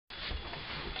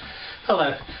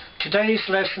Hello. Today's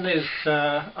lesson is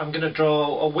I'm going to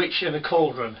draw a witch in a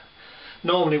cauldron.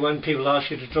 Normally when people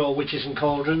ask you to draw witches and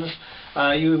cauldrons,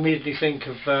 you immediately think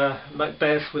of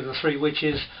Macbeth with the three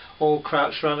witches all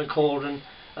crouched around a cauldron,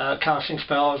 casting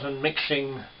spells and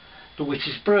mixing the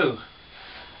witch's brew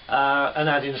and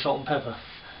adding salt and pepper.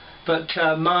 But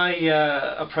my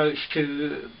approach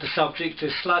to the subject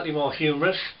is slightly more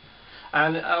humorous,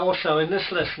 and also in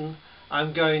this lesson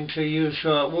I'm going to use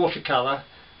watercolour.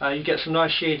 You get some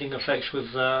nice shading effects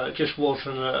with just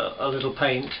water and a little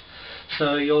paint,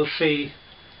 so you'll see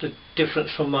the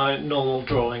difference from my normal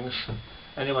drawings.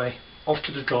 Anyway, off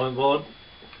to the drawing board.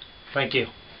 Thank you.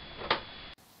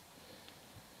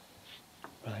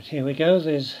 Right, here we go.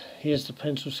 Here's the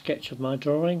pencil sketch of my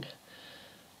drawing.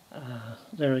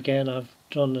 There again, I've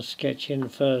drawn the sketch in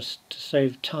first to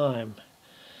save time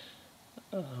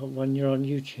when you're on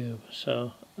YouTube.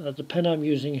 So the pen I'm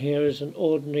using here is an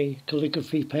ordinary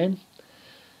calligraphy pen,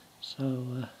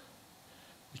 so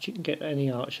which you can get at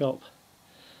any art shop.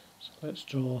 So let's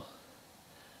fill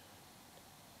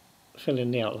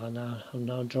in the outline now. I'm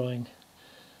now drawing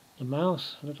the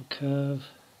mouth, a little curve,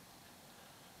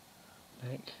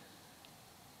 neck.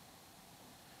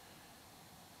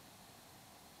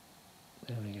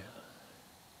 There we go.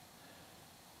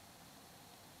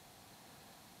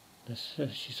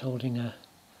 She's holding a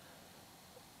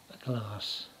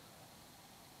glass.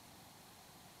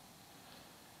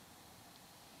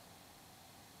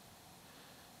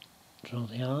 Draw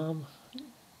the arm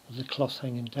with the cloth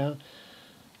hanging down.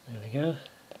 There we go.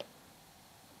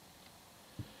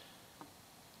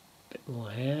 Bit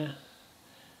more hair.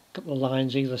 A couple of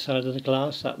lines either side of the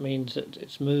glass. That means that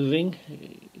it's moving.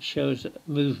 It shows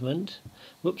movement.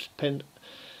 Whoops,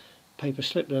 paper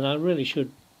slipped, and I really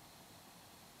should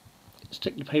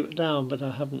stick the paper down, but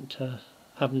I haven't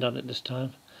done it this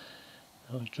time.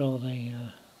 I'll draw the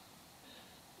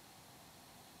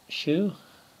shoe.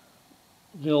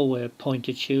 They all wear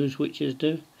pointed shoes, witches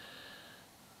do.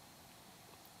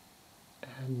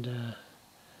 And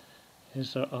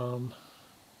here's their arm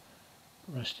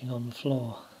resting on the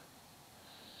floor.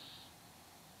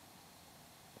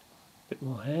 Bit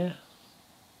more hair.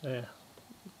 There.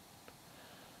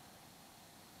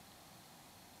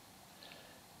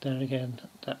 There again,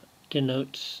 that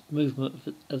denotes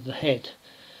movement of the head.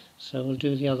 So we'll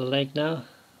do the other leg now,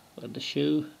 with the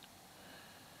shoe.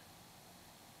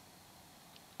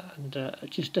 And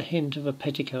just a hint of a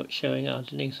petticoat showing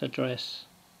underneath her dress.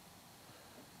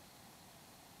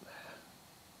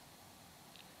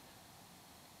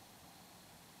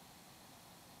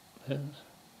 And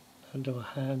do a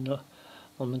hand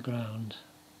on the ground.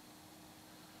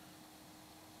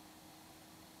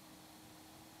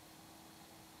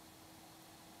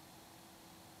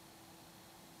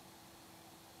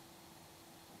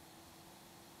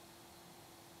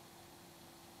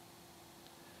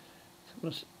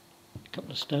 A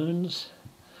couple of stones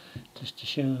just to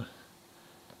show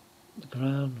the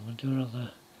ground. We'll do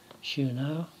another shoe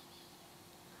now.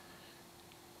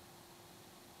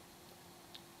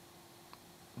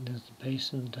 And there's the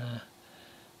base, and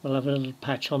we'll have a little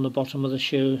patch on the bottom of the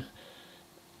shoe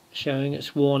showing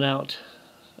it's worn out.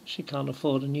 She can't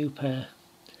afford a new pair.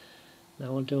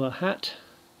 Now we'll do a hat.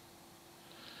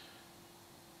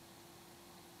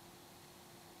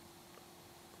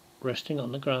 Resting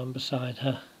on the ground beside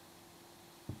her.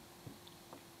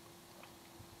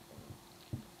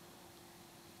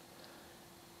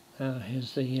 Now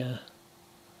here's the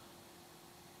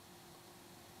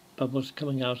bubbles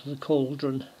coming out of the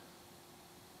cauldron,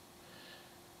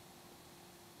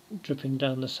 dripping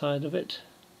down the side of it,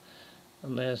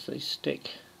 and there's the stick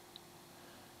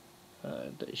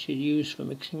that she used for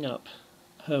mixing up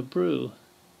her brew.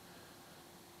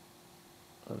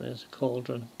 And there's a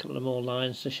cauldron, a couple of more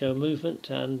lines to show movement,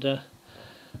 and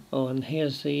oh, and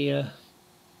here's the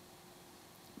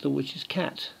witch's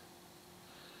cat.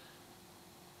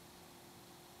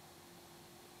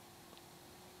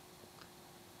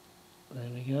 There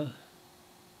we go.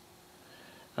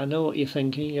 I know what you're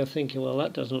thinking. You're thinking, well,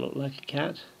 that doesn't look like a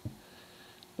cat.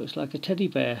 Looks like a teddy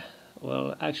bear.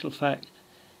 Well, actual fact,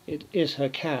 it is her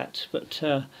cat, but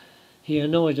he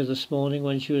annoyed her this morning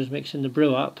when she was mixing the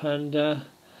brew up, and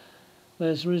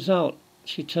there's the result.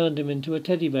 She turned him into a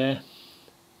teddy bear,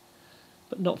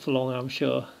 but not for long, I'm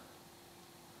sure.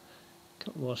 A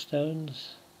couple more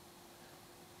stones,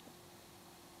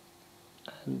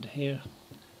 and here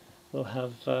we'll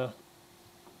have a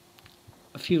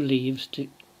few leaves to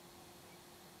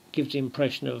give the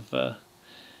impression of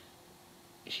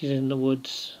she's in the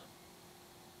woods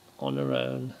on her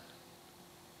own.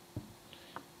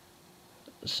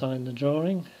 Sign the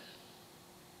drawing.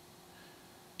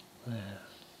 There.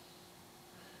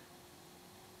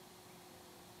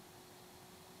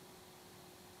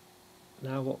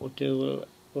 Now what we'll do,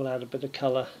 we'll add a bit of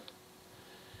colour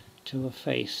to her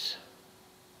face.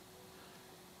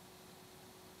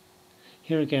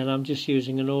 Here again I'm just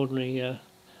using an ordinary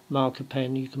marker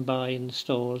pen you can buy in the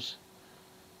stores,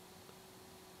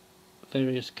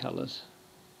 various colours.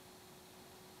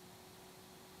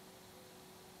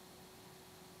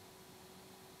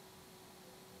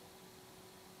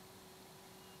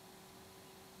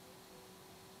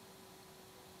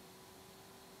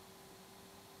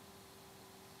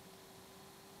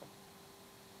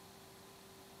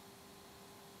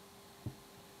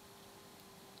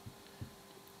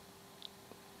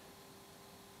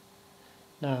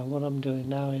 Now what I'm doing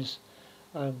now is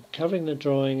I'm covering the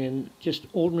drawing in just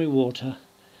ordinary water.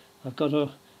 I've got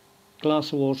a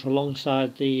glass of water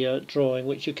alongside the drawing,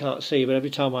 which you can't see, but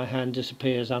every time my hand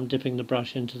disappears I'm dipping the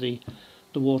brush into the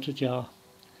water jar,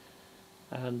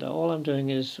 and all I'm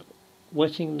doing is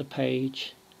wetting the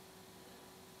page.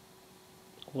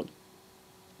 And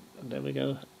there we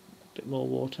go, a bit more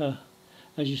water.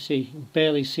 As you see, you can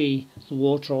barely see the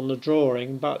water on the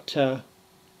drawing, but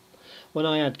when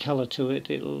I add colour to it,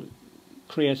 it'll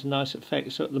create a nice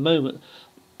effect. So at the moment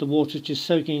the water's just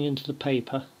soaking into the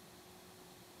paper.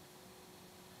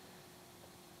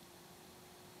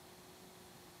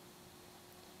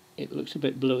 It looks a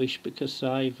bit bluish because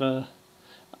this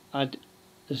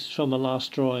is from my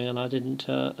last drawing and I didn't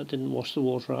wash the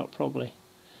water out properly.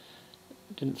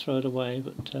 Didn't throw it away,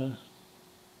 but doesn't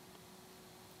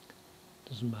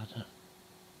matter.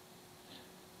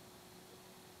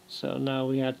 So now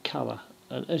we add colour,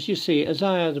 and as you see, as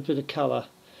I add a bit of colour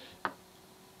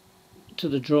to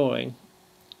the drawing,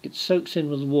 it soaks in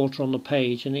with the water on the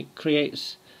page and it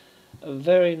creates a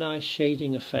very nice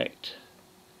shading effect.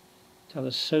 Kind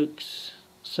of soaks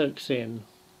in.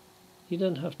 You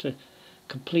don't have to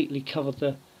completely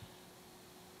cover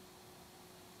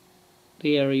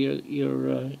the area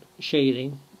you're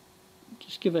shading.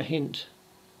 Just give a hint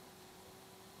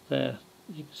there.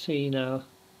 You can see now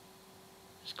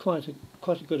it's quite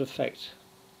a good effect.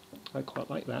 I quite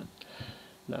like that.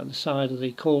 Now the side of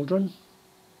the cauldron,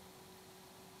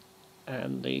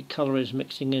 and the colour is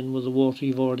mixing in with the water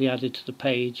you've already added to the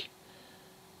page,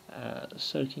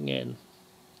 soaking in.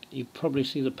 You probably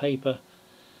see the paper,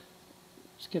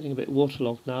 it's getting a bit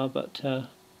waterlogged now, but there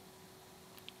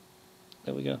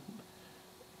we go.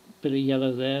 Bit of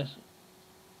yellow there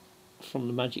from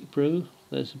the magic brew.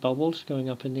 There's the bubbles going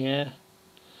up in the air,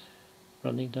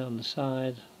 running down the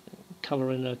side,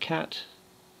 colour in a cat,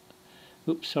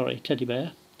 oops sorry, teddy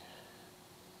bear,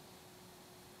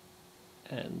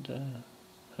 and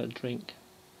her drink.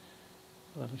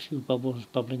 I'll have a few bubbles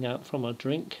bubbling out from her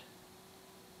drink,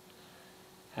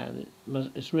 and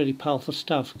it's really powerful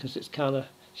stuff because it's kind of,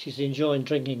 she's enjoying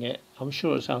drinking it. I'm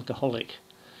sure it's alcoholic,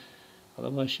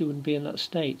 otherwise she wouldn't be in that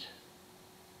state.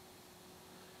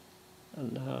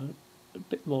 And now a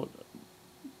bit more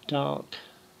dark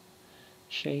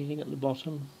shading at the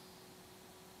bottom,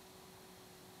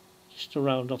 just to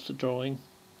round off the drawing.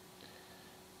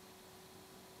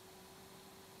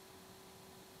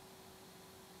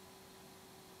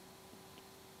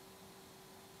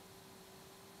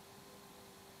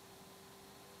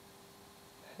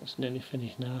 It's nearly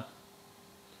finished now.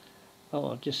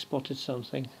 Oh, I've just spotted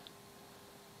something.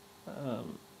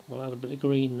 We'll add a bit of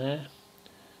green there,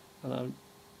 and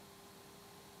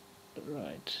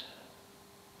right,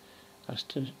 that's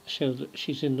to show that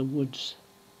she's in the woods.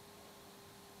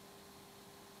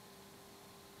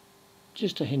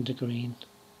 Just a hint of green,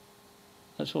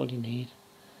 that's all you need.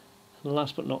 And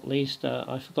last but not least,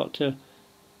 I forgot to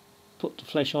put the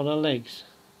flesh on her legs,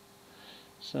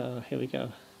 so here we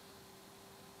go.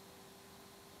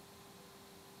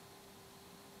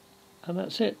 And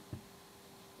that's it.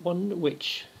 One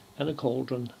witch and a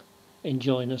cauldron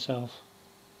enjoying herself.